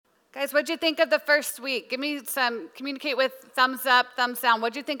Guys, what'd you think of the first week? Give me some, communicate with thumbs up, thumbs down.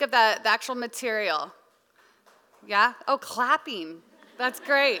 What'd you think of the actual material? Yeah? Oh, clapping. That's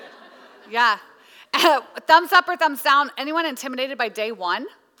great. Yeah. Thumbs up or thumbs down. Anyone intimidated by day one?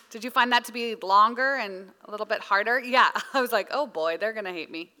 Did you find that to be longer and a little bit harder? Yeah. I was like, oh boy, they're going to hate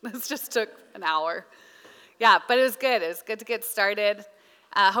me. This just took an hour. Yeah, but it was good. It was good to get started.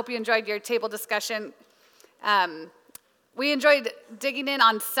 Hope you enjoyed your table discussion. We enjoyed digging in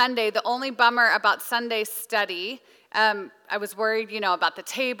on Sunday. The only bummer about Sunday study, I was worried, about the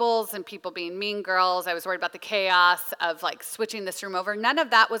tables and people being mean girls. I was worried about the chaos of switching this room over. None of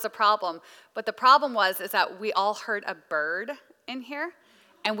that was a problem. But the problem is that we all heard a bird in here,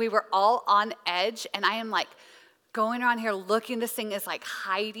 and we were all on edge. And I am going around here looking. This thing is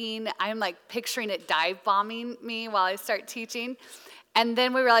hiding. I'm picturing it dive bombing me while I start teaching. And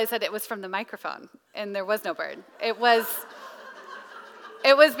then we realized that it was from the microphone, and there was no bird. It was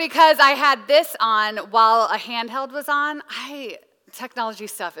because I had this on while a handheld was on. Technology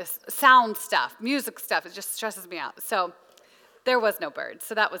stuff is sound stuff, music stuff. It just stresses me out. So there was no bird.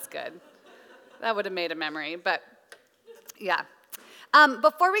 So that was good. That would have made a memory. But yeah.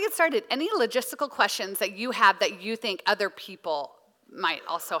 Before we get started, any logistical questions that you have that you think other people might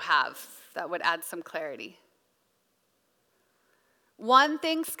also have that would add some clarity? One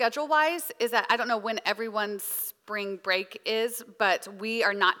thing schedule-wise is that I don't know when everyone's spring break is, but we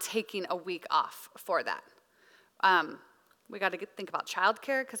are not taking a week off for that. We got to think about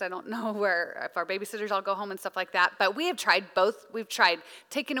childcare because I don't know if our babysitters all go home and stuff like that. But we have tried both. We've tried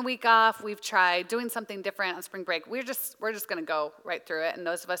taking a week off. We've tried doing something different on spring break. We're just going to go right through it. And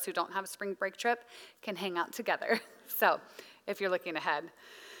those of us who don't have a spring break trip can hang out together. So if you're looking ahead.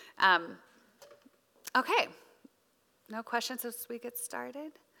 Okay. No questions as we get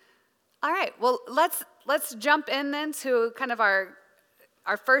started? All right, well, let's jump in then to kind of our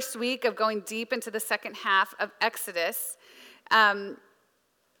first week of going deep into the second half of Exodus.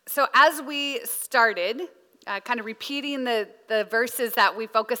 So as we started, kind of repeating the verses that we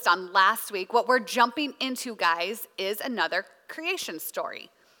focused on last week, what we're jumping into, guys, is another creation story,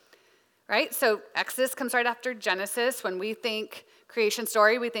 right? So Exodus comes right after Genesis. When we think creation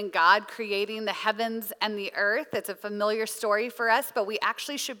story, we think God creating the heavens and the earth. It's a familiar story for us, but we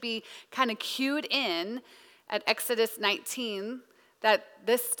actually should be kind of cued in at Exodus 19 that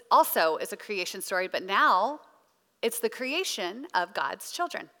this also is a creation story, but now it's the creation of God's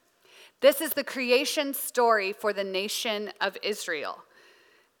children. This is the creation story for the nation of Israel.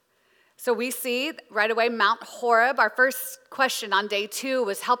 So we see right away Mount Horeb. Our first question on day 2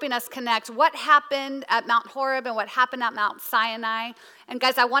 was helping us connect what happened at Mount Horeb and what happened at Mount Sinai. And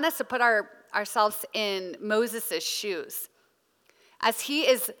guys, I want us to put ourselves in Moses' shoes. As he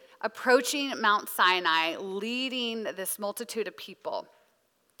is approaching Mount Sinai, leading this multitude of people,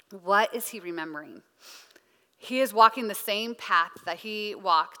 what is he remembering? He is walking the same path that he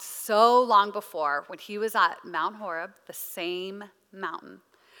walked so long before when he was at Mount Horeb, the same mountain,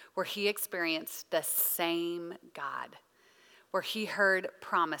 where he experienced the same God, where he heard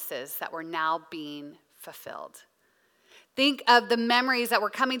promises that were now being fulfilled. Think of the memories that were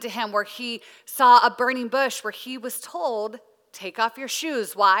coming to him where he saw a burning bush, where he was told, take off your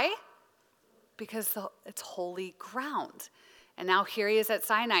shoes. Why? Because it's holy ground. And now here he is at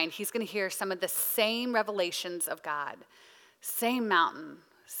Sinai, and he's going to hear some of the same revelations of God. Same mountain,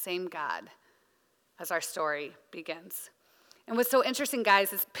 same God, as our story begins. And what's so interesting,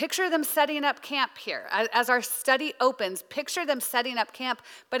 guys, is picture them setting up camp here. As our study opens, picture them setting up camp,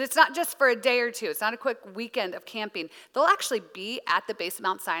 but it's not just for a day or two. It's not a quick weekend of camping. They'll actually be at the base of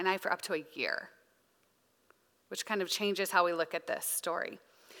Mount Sinai for up to a year, which kind of changes how we look at this story.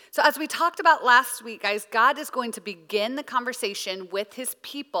 So as we talked about last week, guys, God is going to begin the conversation with his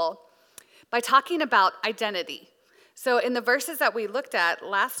people by talking about identity. So in the verses that we looked at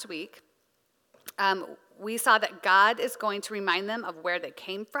last week, we saw that God is going to remind them of where they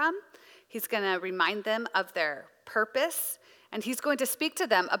came from. He's going to remind them of their purpose, and he's going to speak to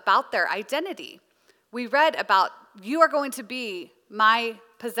them about their identity. We read about, you are going to be my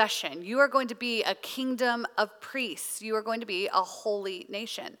possession. You are going to be a kingdom of priests. You are going to be a holy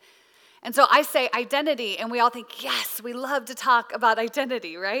nation. And so I say identity, and we all think, yes, we love to talk about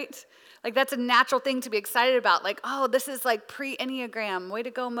identity, right? That's a natural thing to be excited about. Oh, this is pre-Enneagram. Way to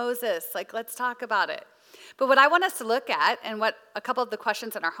go, Moses. Let's talk about it. But what I want us to look at, and what a couple of the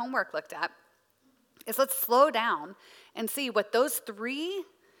questions in our homework looked at, is let's slow down and see what those 3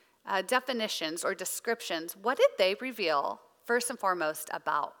 definitions or descriptions, what did they reveal first and foremost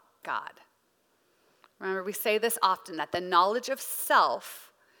about God? Remember, we say this often, that the knowledge of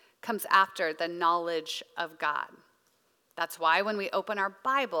self comes after the knowledge of God. That's why when we open our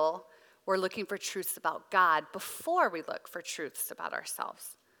Bible, we're looking for truths about God before we look for truths about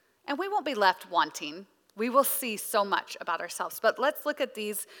ourselves. And we won't be left wanting. We will see so much about ourselves. But let's look at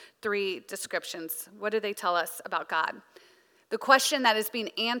these 3 descriptions. What do they tell us about God? The question that is being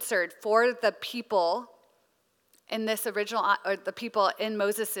answered for the people in this original, or the people in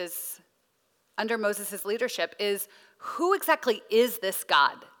under Moses' leadership is, who exactly is this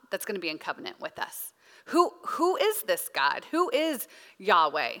God that's going to be in covenant with us? Who is this God? Who is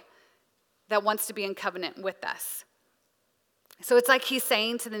Yahweh that wants to be in covenant with us? So it's like he's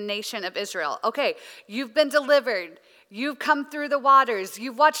saying to the nation of Israel, okay, you've been delivered. You've come through the waters.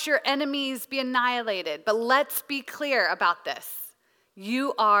 You've watched your enemies be annihilated. But let's be clear about this.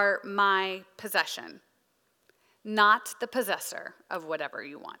 You are my possession, not the possessor of whatever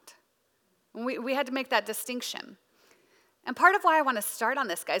you want. We had to make that distinction. And part of why I want to start on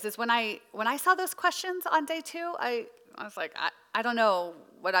this, guys, is when I saw those questions on day 2, I was like, I don't know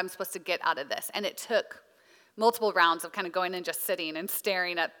what I'm supposed to get out of this. And it took multiple rounds of kind of going and just sitting and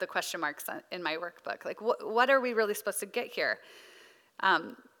staring at the question marks in my workbook. Like, what are we really supposed to get here?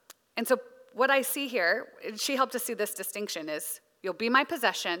 And so what I see here, she helped us see this distinction, is you'll be my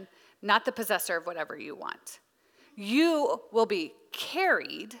possession, not the possessor of whatever you want. You will be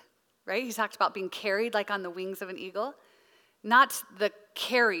carried, right? He talked about being carried like on the wings of an eagle, not the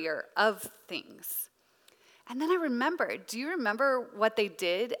carrier of things. And then I remembered, do you remember what they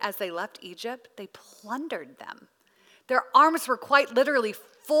did as they left Egypt? They plundered them. Their arms were quite literally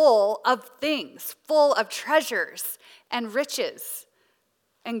full of things, full of treasures and riches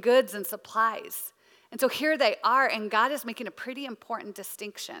and goods and supplies. And so here they are, and God is making a pretty important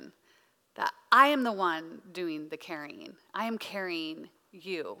distinction that I am the one doing the carrying. I am carrying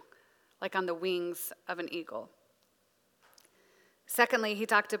you, like on the wings of an eagle. Secondly, he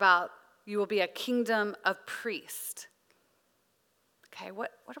talked about you will be a kingdom of priests. Okay, what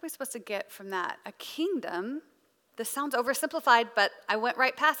are we supposed to get from that? A kingdom, this sounds oversimplified, but I went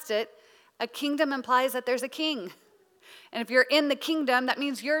right past it. A kingdom implies that there's a king. And if you're in the kingdom, that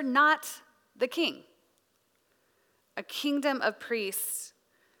means you're not the king. A kingdom of priests,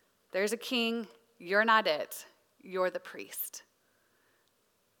 there's a king, you're not it, you're the priest.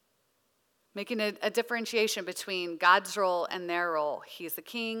 Making a differentiation between God's role and their role. He's the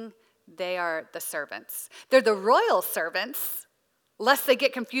king, they are the servants. They're the royal servants, lest they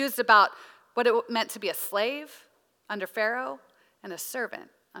get confused about what it meant to be a slave under Pharaoh and a servant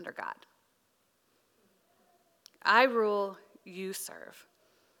under God. I rule, you serve.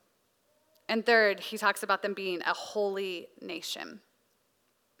 And third, he talks about them being a holy nation.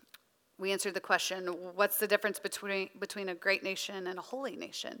 We answered the question, what's the difference between a great nation and a holy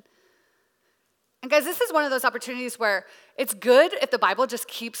nation? And guys, this is one of those opportunities where it's good if the Bible just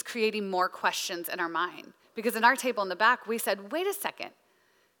keeps creating more questions in our mind. Because in our table in the back, we said, wait a second.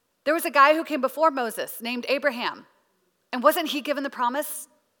 There was a guy who came before Moses named Abraham. And wasn't he given the promise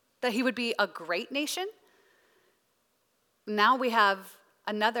that he would be a great nation? Now we have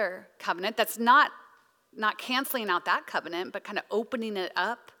another covenant that's not canceling out that covenant, but kind of opening it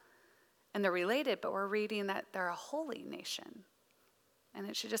up. And they're related, but we're reading that they're a holy nation. And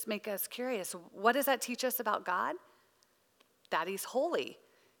it should just make us curious. What does that teach us about God? That he's holy.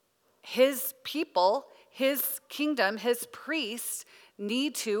 His people, his kingdom, his priests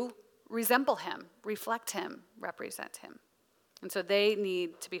need to resemble him, reflect him, represent him. And so they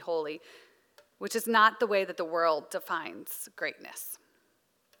need to be holy, which is not the way that the world defines greatness.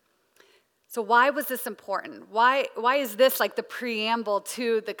 So why was this important? Why is this like the preamble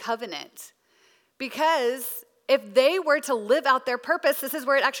to the covenant? Because if they were to live out their purpose, this is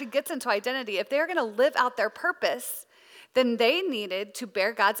where it actually gets into identity. If they're going to live out their purpose, then they needed to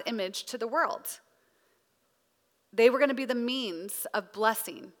bear God's image to the world. They were going to be the means of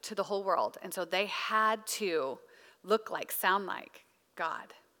blessing to the whole world. And so they had to look like, sound like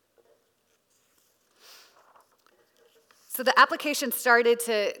God. So the application started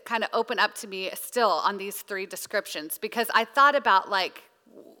to kind of open up to me still on these 3 descriptions, because I thought about, like,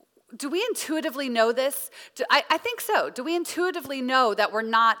 do we intuitively know this? I think so. Do we intuitively know that we're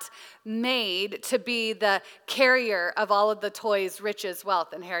not made to be the carrier of all of the toys, riches,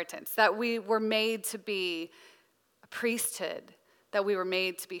 wealth, inheritance? That we were made to be a priesthood, that we were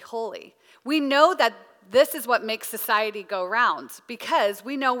made to be holy. We know that this is what makes society go round, because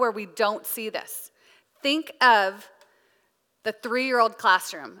we know where we don't see this. Think of the 3-year-old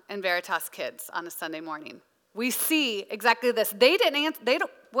classroom in Veritas Kids on a Sunday morning. We see exactly this. They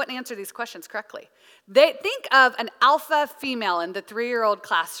wouldn't answer these questions correctly. They think of an alpha female in the 3-year-old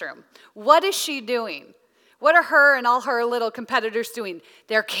classroom. What is she doing? What are her and all her little competitors doing?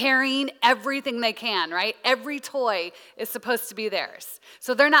 They're carrying everything they can, right? Every toy is supposed to be theirs.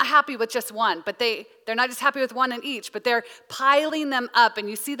 So they're not happy with just one, but they're not just happy with one in each, but they're piling them up, and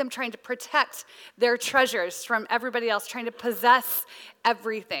you see them trying to protect their treasures from everybody else, trying to possess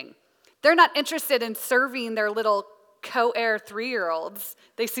everything. They're not interested in serving their little co-heir 3-year-olds.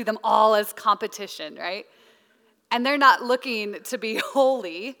 They see them all as competition, right? And they're not looking to be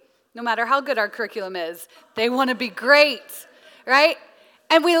holy. No matter how good our curriculum is, they want to be great, right?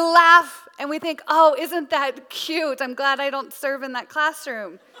 And we laugh and we think, oh, isn't that cute? I'm glad I don't serve in that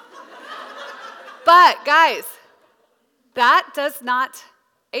classroom. But guys, that does not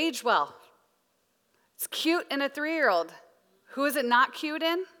age well. It's cute in a 3-year-old. Who is it not cute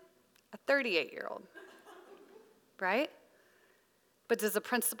in? A 38-year-old, right? But does the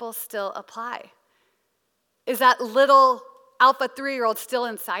principle still apply? Is that little alpha 3-year-old still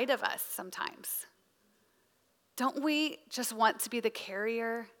inside of us sometimes? Don't we just want to be the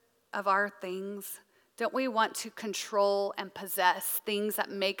carrier of our things? Don't we want to control and possess things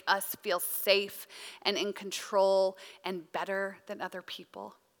that make us feel safe and in control and better than other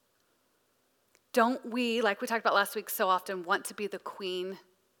people? Don't we, like we talked about last week so often, want to be the queen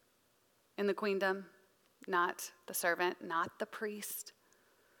in the queendom, not the servant, not the priest?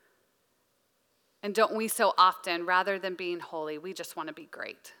 And don't we so often, rather than being holy, we just want to be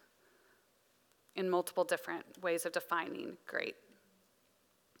great in multiple different ways of defining great?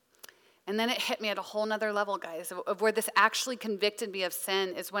 And then it hit me at a whole nother level, guys, of where this actually convicted me of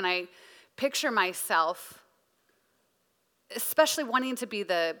sin is when I picture myself, especially wanting to be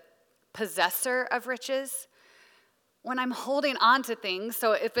the possessor of riches, when I'm holding on to things.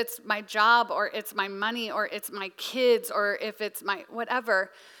 So if it's my job or it's my money or it's my kids or if it's my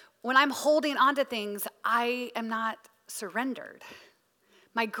whatever, when I'm holding on to things, I am not surrendered.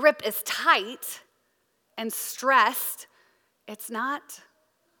 My grip is tight and stressed. It's not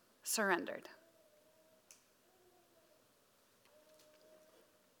surrendered.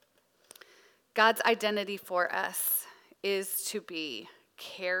 God's identity for us is to be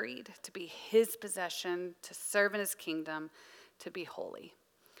carried, to be his possession, to serve in his kingdom, to be holy.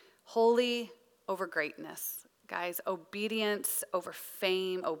 Holy over greatness. Guys, obedience over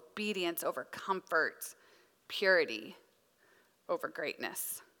fame, obedience over comfort, purity over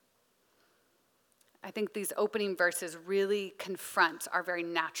greatness. I think these opening verses really confront our very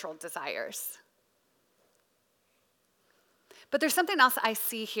natural desires. But there's something else I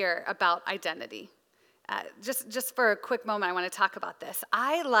see here about identity. Just for a quick moment, I want to talk about this.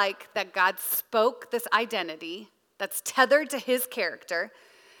 I like that God spoke this identity that's tethered to his character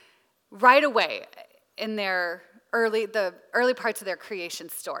right away in the early parts of their creation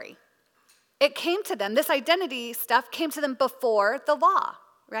story. It came to them, this identity stuff came to them before the law,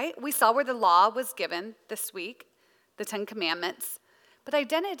 right? We saw where the law was given this week, the 10 Commandments. But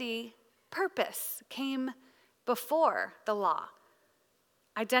identity, purpose came before the law.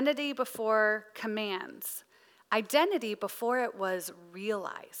 Identity before commands. Identity before it was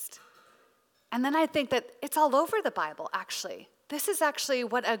realized. And then I think that it's all over the Bible, actually. This is actually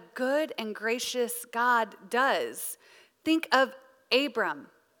what a good and gracious God does. Think of Abram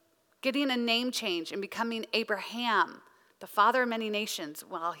getting a name change and becoming Abraham, the father of many nations,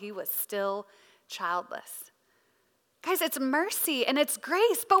 while he was still childless. Guys, it's mercy and it's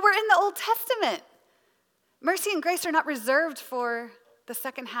grace, but we're in the Old Testament. Mercy and grace are not reserved for the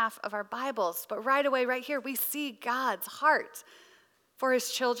second half of our Bibles, but right away, right here, we see God's heart for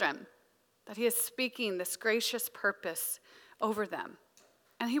his children, that he is speaking this gracious purpose over them.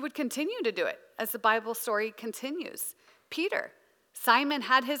 And he would continue to do it as the Bible story continues. Peter, Simon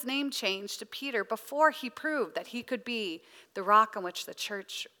had his name changed to Peter before he proved that he could be the rock on which the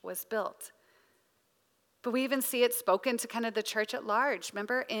church was built. But we even see it spoken to kind of the church at large.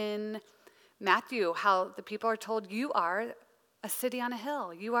 Remember in Matthew how the people are told, you are a city on a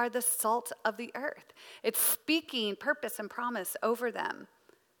hill. You are the salt of the earth. It's speaking purpose and promise over them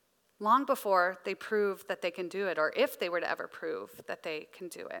long before they prove that they can do it, or if they were to ever prove that they can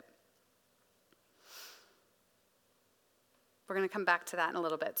do it. We're going to come back to that in a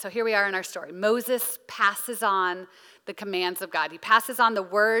little bit. So here we are in our story. Moses passes on the commands of God. He passes on the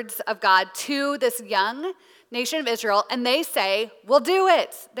words of God to this young nation of Israel, and they say, we'll do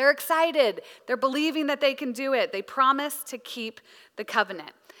it. They're excited. They're believing that they can do it. They promise to keep the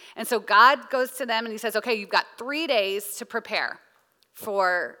covenant. And so God goes to them and he says, okay, you've got 3 days to prepare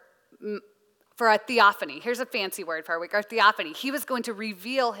for a theophany. Here's a fancy word for our week, our theophany. He was going to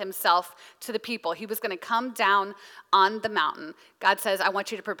reveal himself to the people. He was going to come down on the mountain. God says, I want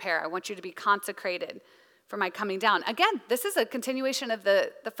you to prepare. I want you to be consecrated for my coming down. Again, this is a continuation of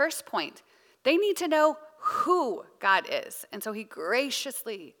the first point. They need to know who God is. And so he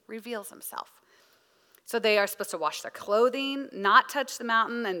graciously reveals himself. So they are supposed to wash their clothing, not touch the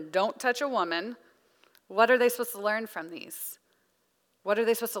mountain, and don't touch a woman. What are they supposed to learn from these? What are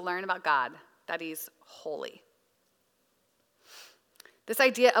they supposed to learn about God? That he's holy. This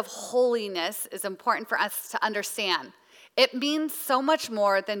idea of holiness is important for us to understand. It means so much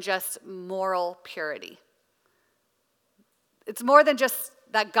more than just moral purity. It's more than just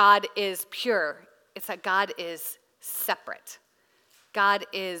that God is pure. It's that God is separate. God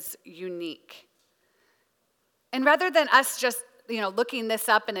is unique. And rather than us just, looking this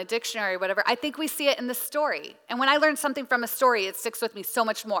up in a dictionary or whatever, I think we see it in the story. And when I learn something from a story, it sticks with me so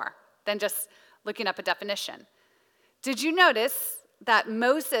much more than just looking up a definition. Did you notice that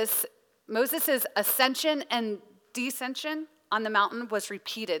Moses' ascension and descension on the mountain was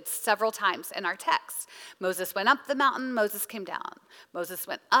repeated several times in our text? Moses went up the mountain, Moses came down. Moses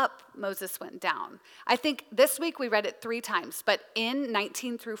went up, Moses went down. I think this week we read it 3 times, but in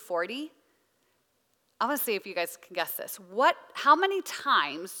 19 through 40, I want to see if you guys can guess this. How many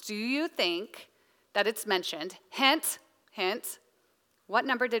times do you think that it's mentioned? Hint, hint. What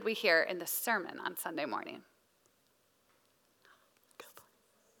number did we hear in the sermon on Sunday morning?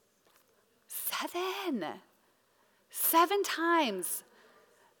 7. 7 times.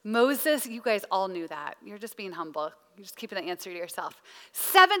 Moses, you guys all knew that. You're just being humble. You're just keeping the answer to yourself.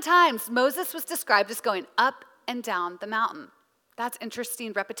 7 times Moses was described as going up and down the mountain. That's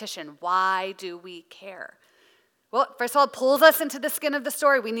interesting repetition. Why do we care? Well, first of all, it pulls us into the skin of the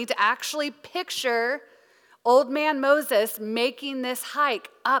story. We need to actually picture old man Moses making this hike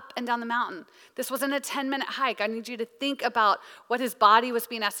up and down the mountain. This wasn't a 10-minute hike. I need you to think about what his body was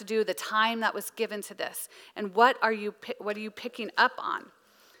being asked to do, the time that was given to this, and what are you picking up on?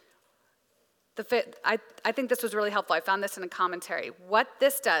 I think this was really helpful. I found this in a commentary. What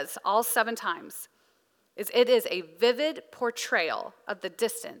this does all 7 times is it is a vivid portrayal of the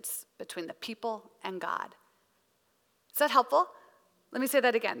distance between the people and God. Is that helpful? Let me say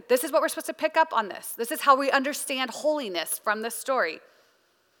that again. This is what we're supposed to pick up on this. This is how we understand holiness from this story.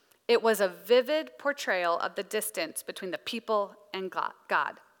 It was a vivid portrayal of the distance between the people and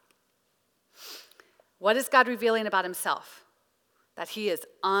God. What is God revealing about himself? That he is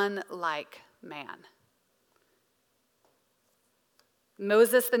unlike man.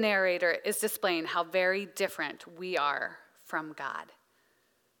 Moses, the narrator, is displaying how very different we are from God.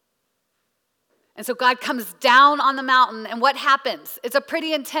 And so God comes down on the mountain, and what happens? It's a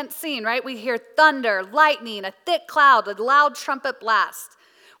pretty intense scene, right? We hear thunder, lightning, a thick cloud, a loud trumpet blast.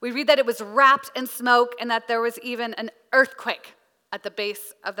 We read that it was wrapped in smoke and that there was even an earthquake at the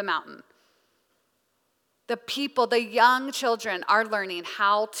base of the mountain. The people, the young children, are learning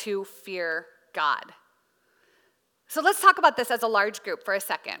how to fear God. So let's talk about this as a large group for a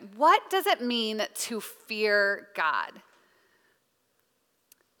second. What does it mean to fear God?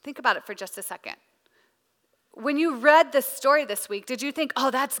 Think about it for just a second. When you read this story this week, did you think,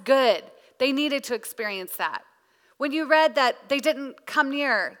 oh, that's good? They needed to experience that. When you read that they didn't come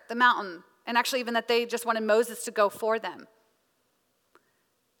near the mountain, and actually even that they just wanted Moses to go for them,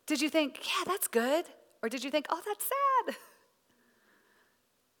 did you think, yeah, that's good? Or did you think, oh, that's sad?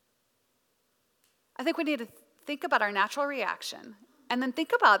 I think we need to think about our natural reaction and then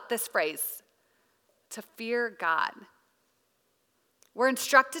think about this phrase, to fear God. We're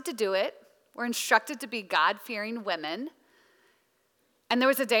instructed to do it. We're instructed to be God-fearing women. And there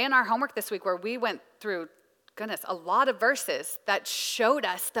was a day in our homework this week where we went through, a lot of verses that showed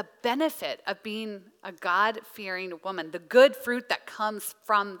us the benefit of being a God-fearing woman, the good fruit that comes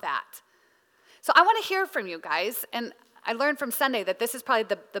from that. So I want to hear from you guys, and I learned from Sunday that this is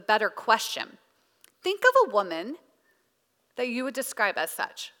probably the better question. Think of a woman that you would describe as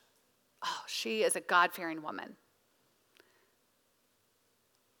such. Oh, she is a God-fearing woman.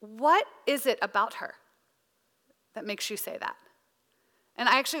 What is it about her that makes you say that? And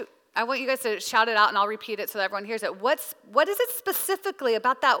I want you guys to shout it out, and I'll repeat it so that everyone hears it. What is it specifically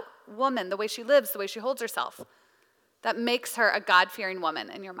about that woman, the way she lives, the way she holds herself, that makes her a God-fearing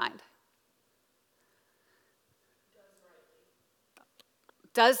woman in your mind?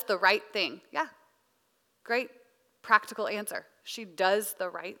 Does the right thing. Yeah. Great practical answer. She does the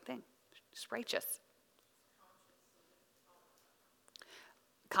right thing. She's righteous.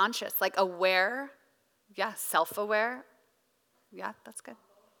 Conscious, like aware. Yeah, self-aware. Yeah, that's good.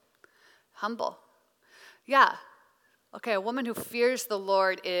 Humble. Yeah. Okay, a woman who fears the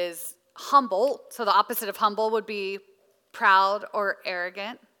Lord is humble. So the opposite of humble would be proud or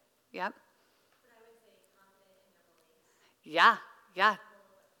arrogant. Yep. Yeah.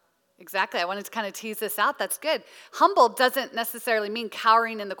 Exactly. I wanted to kind of tease this out. That's good. Humble doesn't necessarily mean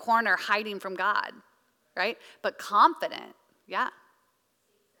cowering in the corner, hiding from God. right? But confident, yeah.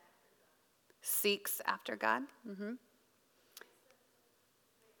 Seeks after God. Mm-hmm.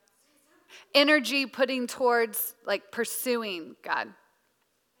 Energy putting towards like pursuing God.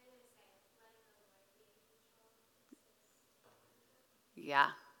 Yeah.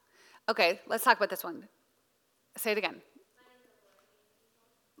 Okay, let's talk about this one. Say it again.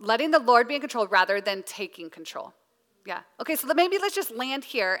 Letting the Lord be in control rather than taking control. Yeah. Okay, so maybe let's just land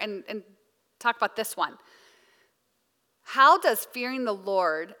here and talk about this one. How does fearing the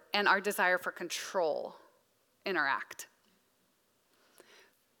Lord and our desire for control interact?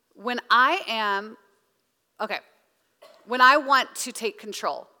 When I want to take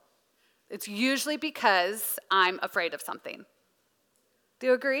control, it's usually because I'm afraid of something. Do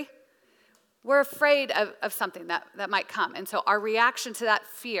you agree? We're afraid of something that might come. And so our reaction to that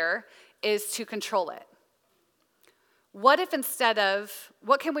fear is to control it. What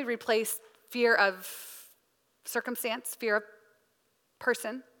can we replace fear of circumstance, fear of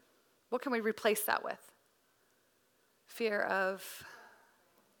person? What can we replace that with? Fear of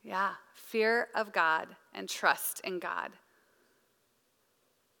God and trust in God.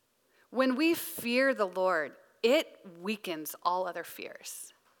 When we fear the Lord, it weakens all other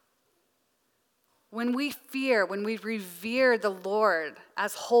fears. When we revere the Lord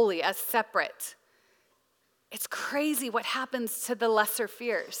as holy, as separate, it's crazy what happens to the lesser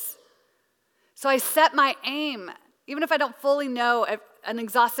fears. So I set my aim, even if I don't fully know an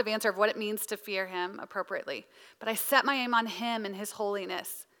exhaustive answer of what it means to fear him appropriately, but I set my aim on him and his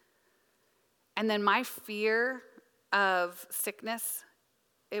holiness. And then my fear of sickness,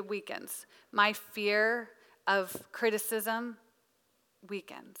 it weakens. My fear of criticism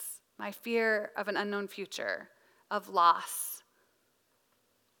weakens. My fear of an unknown future, of loss,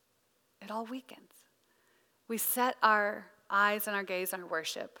 it all weakens. We set our eyes and our gaze and our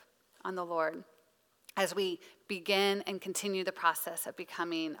worship on the Lord as we begin and continue the process of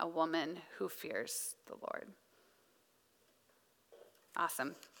becoming a woman who fears the Lord.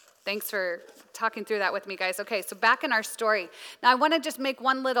 Awesome. Thanks for talking through that with me, guys. Okay, so back in our story. Now, I want to just make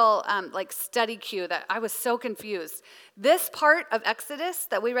one little study cue that I was so confused. This part of Exodus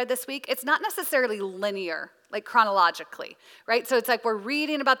that we read this week, it's not necessarily linear, like chronologically, right? So it's like we're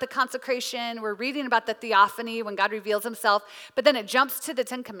reading about the consecration, we're reading about the theophany when God reveals himself, but then it jumps to the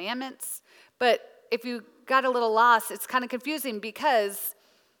 10 Commandments. But if you got a little lost, it's kind of confusing because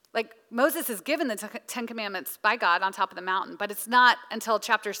Moses is given the 10 Commandments by God on top of the mountain, but it's not until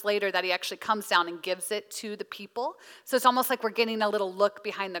chapters later that he actually comes down and gives it to the people. So it's almost like we're getting a little look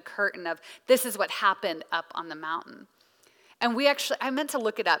behind the curtain of this is what happened up on the mountain. And I meant to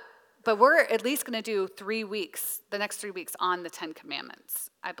look it up, but we're at least going to do the next 3 weeks on the 10 Commandments,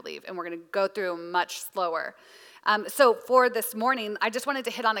 I believe, and we're going to go through much slower. So for this morning, I just wanted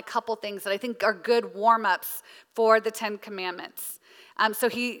to hit on a couple things that I think are good warm-ups for the 10 Commandments. So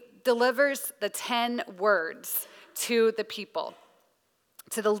he delivers the 10 words to the people,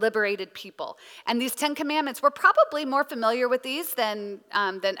 to the liberated people. And these 10 Commandments, we're probably more familiar with these than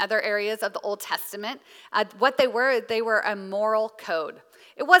other areas of the Old Testament. What they were a moral code.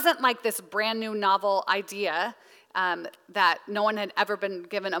 It wasn't like this brand new novel idea that no one had ever been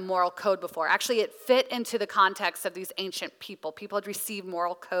given a moral code before. Actually, it fit into the context of these ancient people. People had received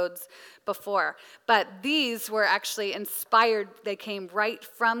moral codes before. But these were actually inspired. They came right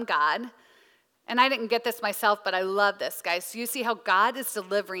from God. And I didn't get this myself, but I love this, guys. So you see how God is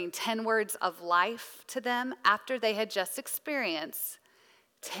delivering 10 words of life to them after they had just experienced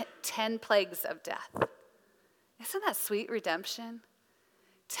 10 plagues of death. Isn't that sweet redemption?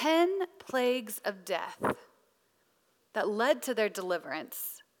 10 plagues of death that led to their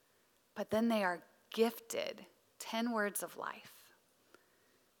deliverance, but then they are gifted 10 words of life.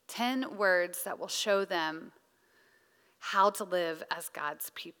 10 words that will show them how to live as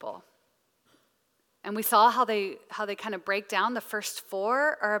God's people. And we saw how they kind of break down. The first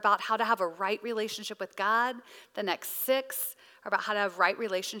 4 are about how to have a right relationship with God. The next 6 are about how to have right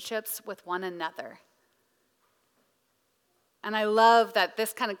relationships with one another. And I love that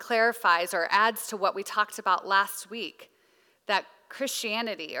this kind of clarifies or adds to what we talked about last week, that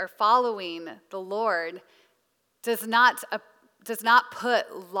Christianity or following the Lord does not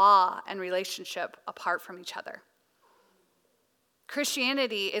put law and relationship apart from each other.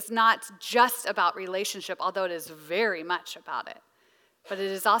 Christianity is not just about relationship, although it is very much about it, but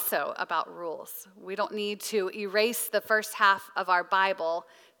it is also about rules. We don't need to erase the first half of our Bible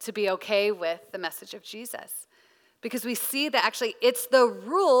to be okay with the message of Jesus. Because we see that actually it's the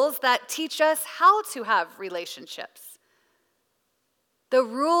rules that teach us how to have relationships. The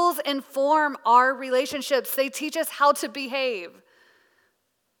rules inform our relationships. They teach us how to behave.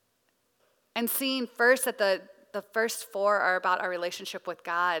 And seeing first that the first 4 are about our relationship with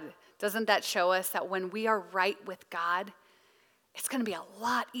God, doesn't that show us that when we are right with God, it's going to be a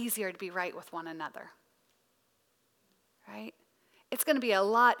lot easier to be right with one another, right? It's going to be a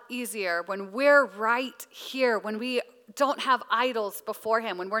lot easier when we're right here, when we don't have idols before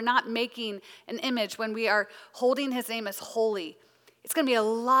him, when we're not making an image, when we are holding his name as holy. It's going to be a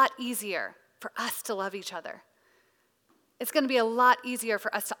lot easier for us to love each other. It's going to be a lot easier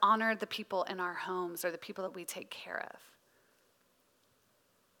for us to honor the people in our homes or the people that we take care of.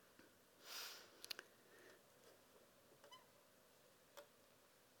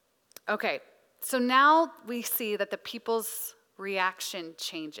 Okay, so now we see that the people's reaction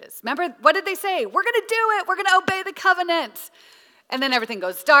changes. Remember, what did they say? We're going to do it. We're going to obey the covenant. And then everything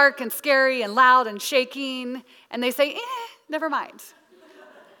goes dark and scary and loud and shaking. And they say, never mind.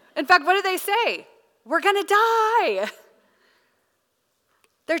 In fact, what do they say? We're going to die.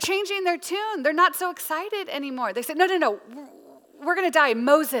 They're changing their tune. They're not so excited anymore. They say, no, we're going to die.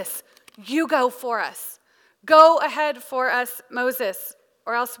 Moses, you go for us. Go ahead for us, Moses,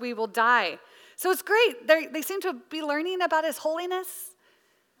 or else we will die. So it's great. They seem to be learning about his holiness,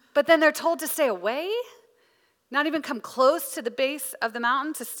 but then they're told to stay away, not even come close to the base of the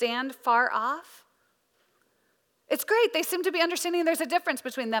mountain, to stand far off. It's great. They seem to be understanding there's a difference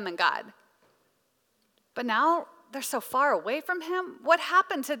between them and God. But now they're so far away from him. What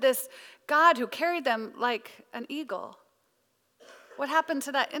happened to this God who carried them like an eagle? What happened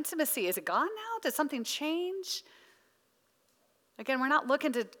to that intimacy? Is it gone now? Did something change? Again, we're not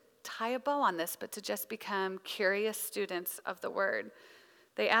looking to tie a bow on this, but to just become curious students of the word.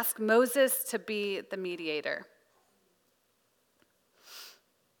 They ask Moses to be the mediator.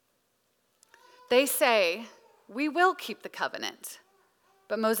 They say, we will keep the covenant,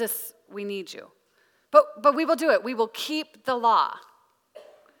 but Moses, we need you. But we will do it. We will keep the law.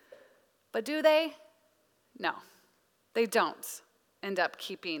 But do they? No, they don't end up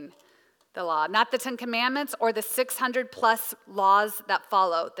keeping the law. Not the 10 Commandments or the 600 plus laws that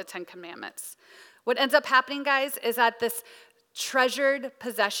follow the 10 Commandments. What ends up happening, guys, is that this treasured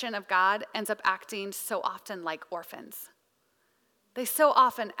possession of God ends up acting so often like orphans. They so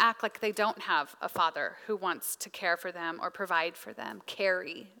often act like they don't have a father who wants to care for them or provide for them,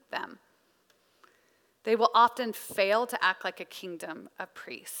 carry them. They will often fail to act like a kingdom of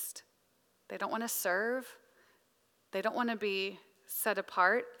priests. They don't want to serve. They don't want to be set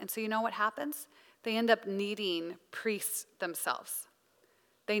apart. And so you know what happens? They end up needing priests themselves.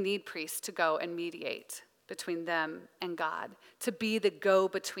 They need priests to go and mediate between them and God, to be the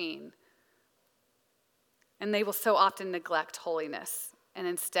go-between. And they will so often neglect holiness and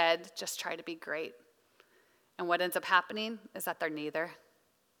instead just try to be great. And what ends up happening is that they're neither.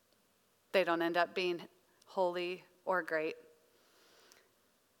 They don't end up being holy or great.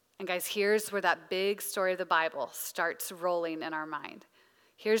 And guys, here's where that big story of the Bible starts rolling in our mind.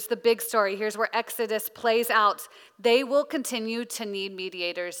 Here's the big story. Here's where Exodus plays out. They will continue to need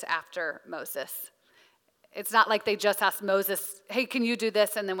mediators after Moses. It's not like they just asked Moses, hey, can you do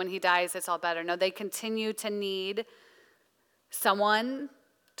this? And then when he dies, it's all better. No, they continue to need someone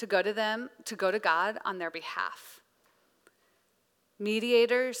to go to them, to go to God on their behalf.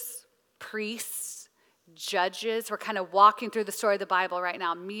 Mediators, priests, judges. We're kind of walking through the story of the Bible right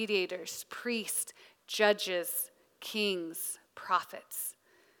now. Mediators, priests, judges, kings, prophets.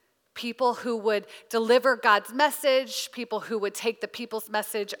 People who would deliver God's message, people who would take the people's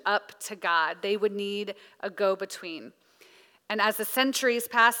message up to God. They would need a go-between. And as the centuries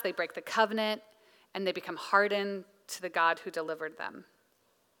pass, they break the covenant and they become hardened to the God who delivered them.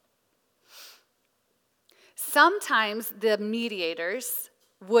 Sometimes the mediators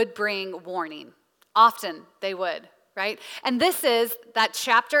would bring warning. Often they would, right? And this is that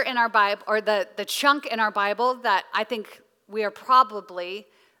chapter in our Bible, or the chunk in our Bible that I think we are probably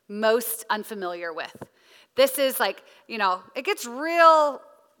most unfamiliar with. This is like, it gets real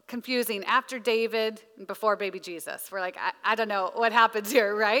confusing after David and before baby Jesus. We're like, I don't know what happens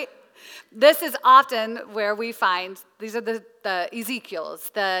here, right? This is often where we find, these are the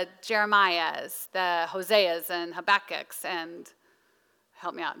Ezekiels, the Jeremiahs, the Hoseas and Habakkuk's, and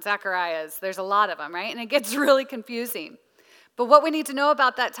help me out, Zechariah's. There's a lot of them, right? And it gets really confusing. But what we need to know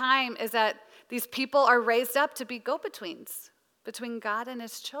about that time is that these people are raised up to be go-betweens between God and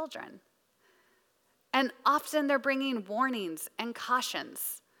his children. And often they're bringing warnings and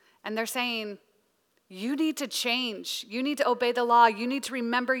cautions. And they're saying, you need to change. You need to obey the law. You need to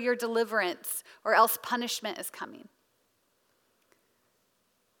remember your deliverance, or else punishment is coming.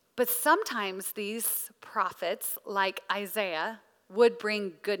 But sometimes these prophets, like Isaiah, would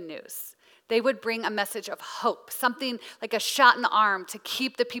bring good news. they would bring a message of hope, something like a shot in the arm to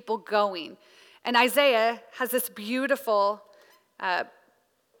keep the people going. And Isaiah has this beautiful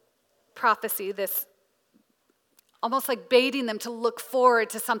prophecy, this almost like baiting them to look forward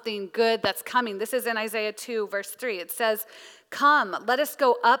to something good that's coming. This is in Isaiah 2, verse 3. It says, "Come, let us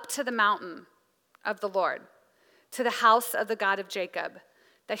go up to the mountain of the Lord, to the house of the God of Jacob,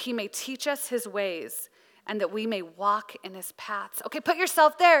 that he may teach us his ways and that we may walk in his paths." Okay, put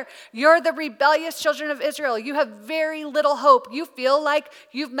yourself there. You're the rebellious children of Israel. You have very little hope. You feel like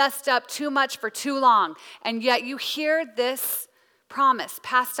you've messed up too much for too long, and yet you hear this promise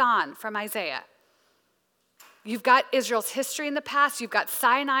passed on from Isaiah. You've got Israel's history in the past, you've got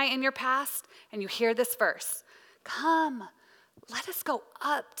Sinai in your past, and you hear this verse. Come, let us go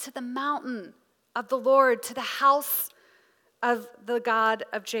up to the mountain of the Lord, to the house of the God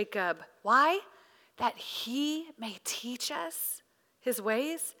of Jacob. Why? That he may teach us his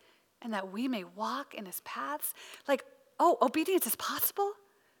ways and that we may walk in his paths. Like, oh, obedience is possible?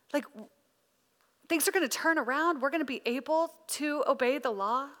 Like, things are going to turn around. We're going to be able to obey the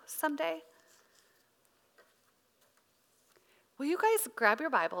law someday. Will you guys grab your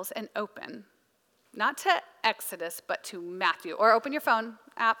Bibles and open, not to Exodus, but to Matthew, or open your phone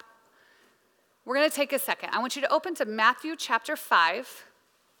app. We're going to take a second. I want you to open to Matthew chapter 5.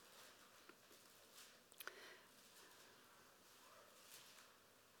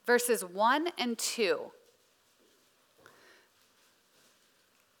 Verses 1 and 2.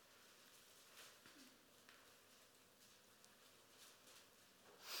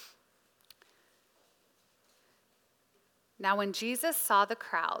 Now when Jesus saw the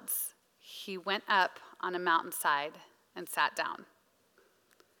crowds, he went up on a mountainside and sat down.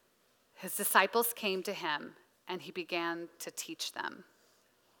 His disciples came to him, and he began to teach them.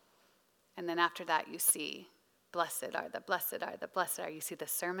 And then after that, you see, blessed are the, blessed are the, blessed are. You see the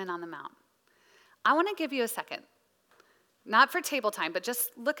Sermon on the Mount. I want to give you a second, not for table time, but just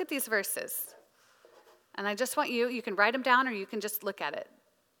look at these verses. And I just want you can write them down or you can just look at it.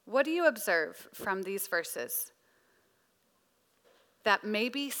 What do you observe from these verses that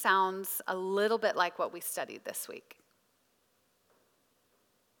maybe sounds a little bit like what we studied this week?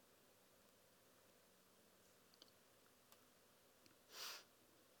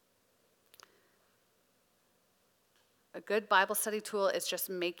 A good Bible study tool is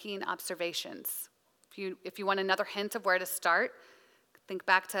just making observations. If you want another hint of where to start, think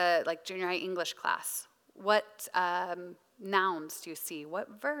back to like junior high English class. What nouns do you see?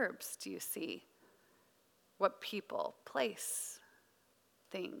 What verbs do you see? What people, place,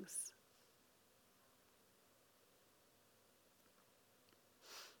 things?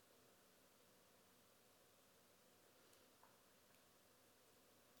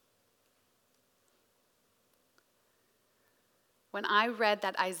 When I read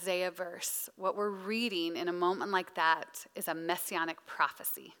that Isaiah verse, what we're reading in a moment like that is a messianic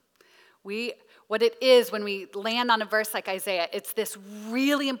prophecy. What it is when we land on a verse like Isaiah, it's this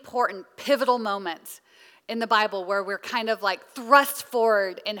really important, pivotal moment in the Bible where we're kind of like thrust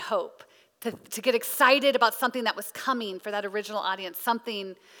forward in hope to get excited about something that was coming for that original audience,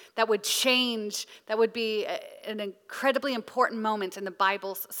 something that would change, that would be an incredibly important moment in the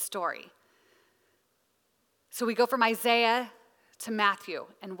Bible's story. So we go from Isaiah to Matthew,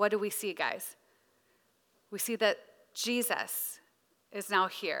 and what do we see, guys? We see that Jesus is now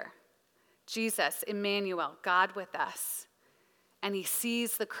here. Jesus, Emmanuel, God with us. And he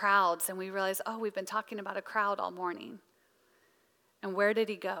sees the crowds, and we realize, oh, we've been talking about a crowd all morning. And where did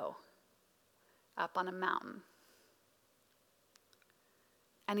he go? Up on a mountain.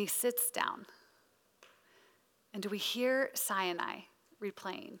 And he sits down. And do we hear Sinai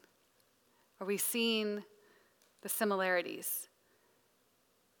replaying? Are we seeing the similarities?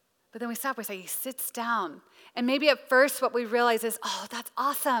 But then we stop, we say, he sits down. And maybe at first what we realize is, oh, that's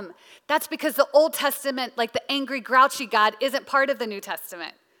awesome. That's because the Old Testament, like the angry, grouchy God, isn't part of the New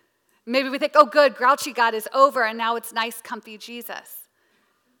Testament. Maybe we think, oh, good, grouchy God is over, and now it's nice, comfy Jesus.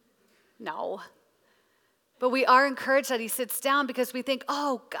 No. But we are encouraged that he sits down because we think,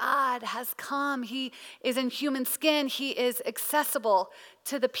 oh, God has come. He is in human skin. He is accessible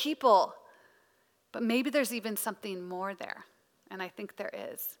to the people. But maybe there's even something more there, and I think there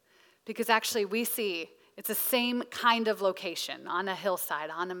is. Because actually we see it's the same kind of location on a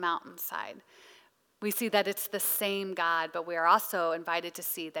hillside, on a mountainside. We see that it's the same God, but we are also invited to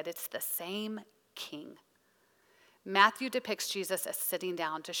see that it's the same King. Matthew depicts Jesus as sitting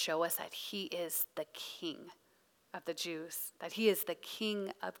down to show us that he is the King of the Jews, that he is the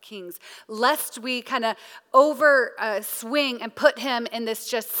King of Kings. Lest we kind of swing and put him in this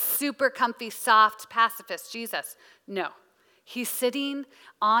just super comfy, soft, pacifist Jesus. No. He's sitting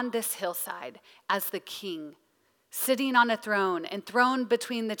on this hillside as the king, sitting on a throne, enthroned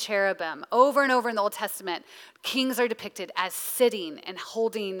between the cherubim. Over and over in the Old Testament, kings are depicted as sitting and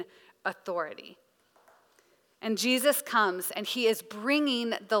holding authority. And Jesus comes and he is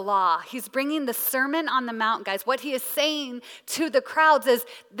bringing the law. He's bringing the Sermon on the Mount, guys. What he is saying to the crowds is,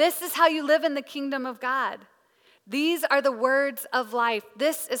 this is how you live in the kingdom of God. These are the words of life.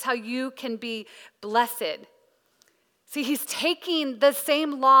 This is how you can be blessed. See, he's taking the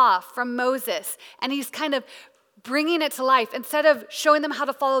same law from Moses and he's kind of bringing it to life. Instead of showing them how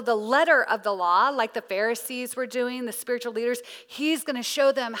to follow the letter of the law, like the Pharisees were doing, the spiritual leaders, he's going to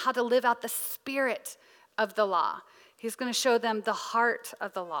show them how to live out the spirit of the law. He's going to show them the heart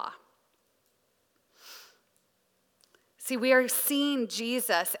of the law. See, we are seeing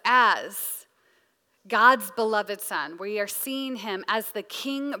Jesus as God's beloved son. We are seeing him as the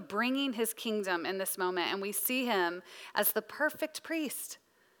king bringing his kingdom in this moment, and we see him as the perfect priest.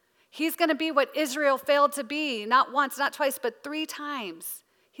 He's going to be what Israel failed to be, not once, not twice, but 3 times.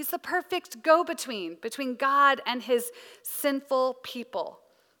 He's the perfect go-between between God and his sinful people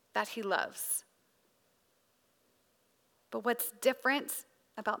that he loves. But what's different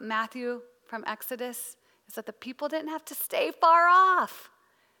about Matthew from Exodus is that the people didn't have to stay far off.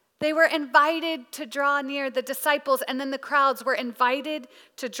 They were invited to draw near, the disciples, and then the crowds were invited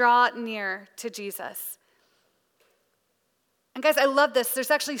to draw near to Jesus. And guys, I love this.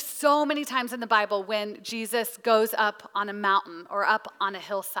 There's actually so many times in the Bible when Jesus goes up on a mountain or up on a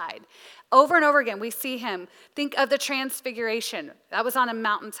hillside. Over and over again, we see him. Think of the Transfiguration. That was on a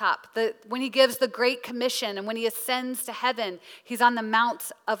mountaintop. When he gives the Great Commission and when he ascends to heaven, he's on the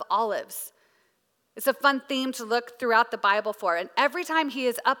Mount of Olives. It's a fun theme to look throughout the Bible for. And every time he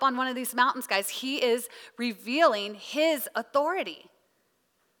is up on one of these mountains, guys, he is revealing his authority.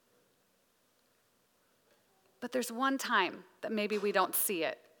 But there's one time that maybe we don't see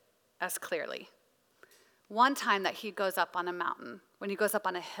it as clearly. One time that he goes up on a mountain, when he goes up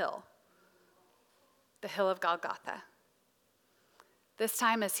on a hill, the hill of Golgotha. This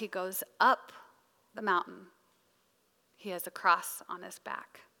time as he goes up the mountain, he has a cross on his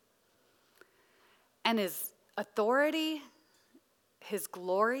back. And his authority, his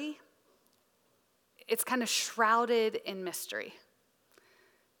glory, it's kind of shrouded in mystery.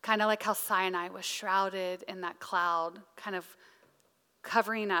 Kind of like how Sinai was shrouded in that cloud, kind of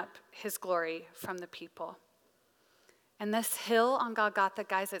covering up his glory from the people. And this hill on Golgotha,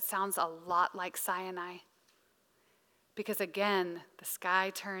 guys, it sounds a lot like Sinai. Because again, the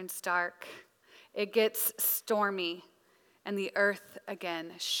sky turns dark, it gets stormy, and the earth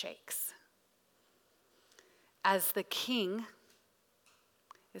again shakes. As the king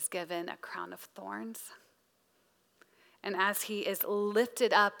is given a crown of thorns, and as he is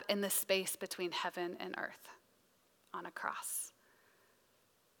lifted up in the space between heaven and earth on a cross.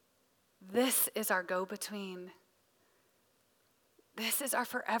 This is our go-between. This is our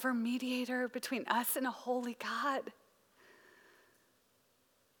forever mediator between us and a holy God.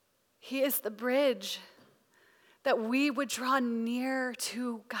 He is the bridge that we would draw near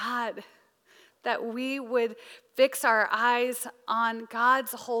to God, that we would fix our eyes on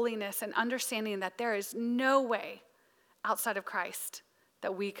God's holiness and understanding that there is no way outside of Christ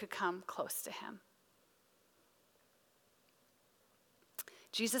that we could come close to him.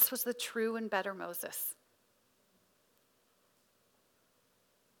 Jesus was the true and better Moses.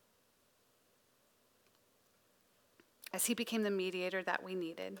 As he became the mediator that we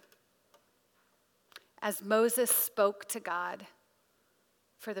needed. As Moses spoke to God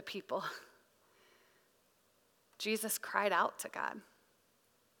for the people, Jesus cried out to God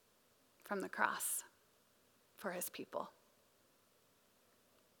from the cross for his people.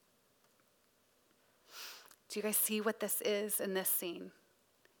 Do you guys see what this is in this scene?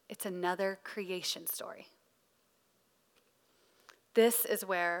 It's another creation story. This is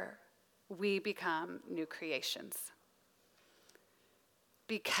where we become new creations.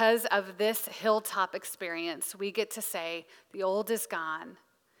 Because of this hilltop experience, we get to say, the old is gone,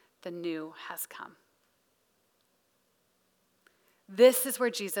 the new has come. This is where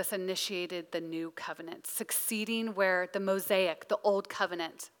Jesus initiated the new covenant, succeeding where the Mosaic, the old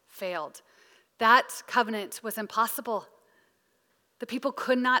covenant, failed. That covenant was impossible. The people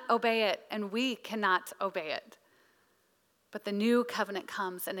could not obey it, and we cannot obey it. But the new covenant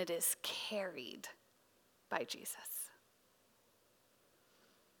comes, and it is carried by Jesus.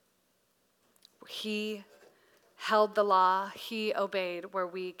 He held the law. He obeyed where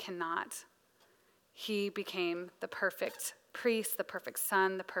we cannot. He became the perfect priest, the perfect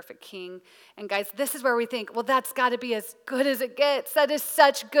son, the perfect king. And guys, this is where we think, well, that's got to be as good as it gets. That is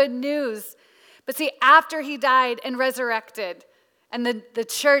such good news. But see, after he died and resurrected, and the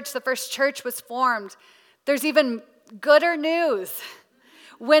church, the first church was formed, there's even gooder news.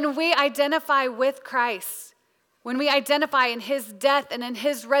 When we identify with Christ, when we identify in his death and in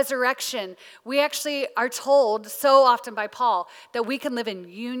his resurrection, we actually are told so often by Paul that we can live in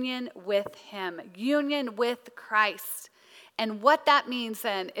union with him, union with Christ. And what that means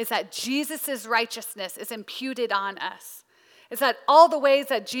then is that Jesus' righteousness is imputed on us. It's that all the ways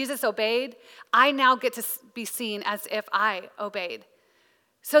that Jesus obeyed, I now get to be seen as if I obeyed.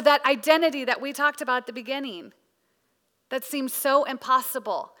 So that identity that we talked about at the beginning, that seems so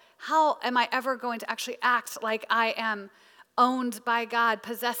impossible. How am I ever going to actually act like I am owned by God,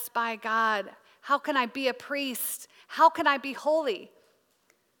 possessed by God? How can I be a priest? How can I be holy?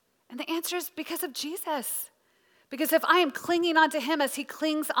 And the answer is because of Jesus. Because if I am clinging onto him as he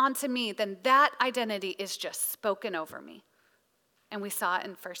clings onto me, then that identity is just spoken over me. And we saw it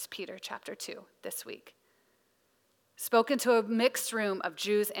in 1 Peter chapter 2 this week. Spoken to a mixed room of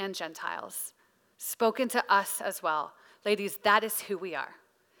Jews and Gentiles. Spoken to us as well. Ladies, that is who we are.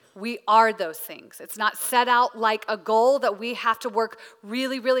 We are those things. It's not set out like a goal that we have to work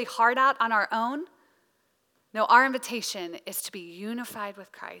really, really hard at on our own. No, our invitation is to be unified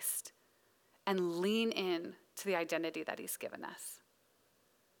with Christ and lean in to the identity that he's given us.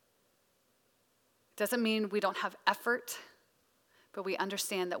 It doesn't mean we don't have effort, but we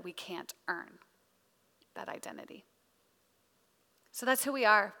understand that we can't earn that identity. So that's who we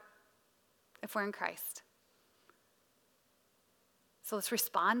are if we're in Christ. So let's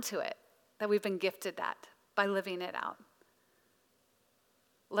respond to it, that we've been gifted that by living it out.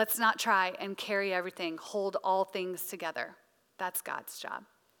 Let's not try and carry everything, hold all things together. That's God's job.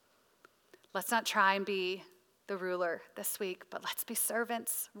 Let's not try and be the ruler this week, but let's be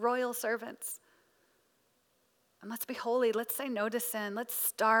servants, royal servants. And let's be holy. Let's say no to sin. Let's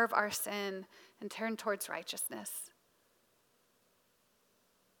starve our sin and turn towards righteousness.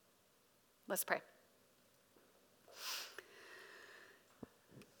 Let's pray.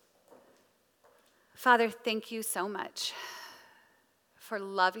 Father, thank you so much for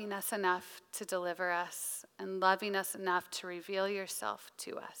loving us enough to deliver us and loving us enough to reveal yourself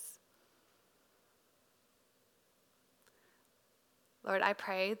to us. Lord, I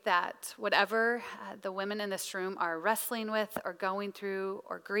pray that whatever the women in this room are wrestling with or going through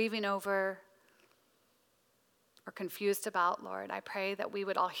or grieving over or confused about, Lord, I pray that we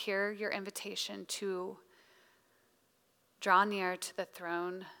would all hear your invitation to draw near to the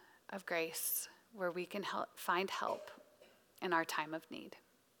throne of grace where we can find help in our time of need.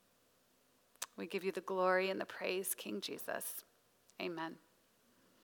 We give you the glory and the praise, King Jesus. Amen.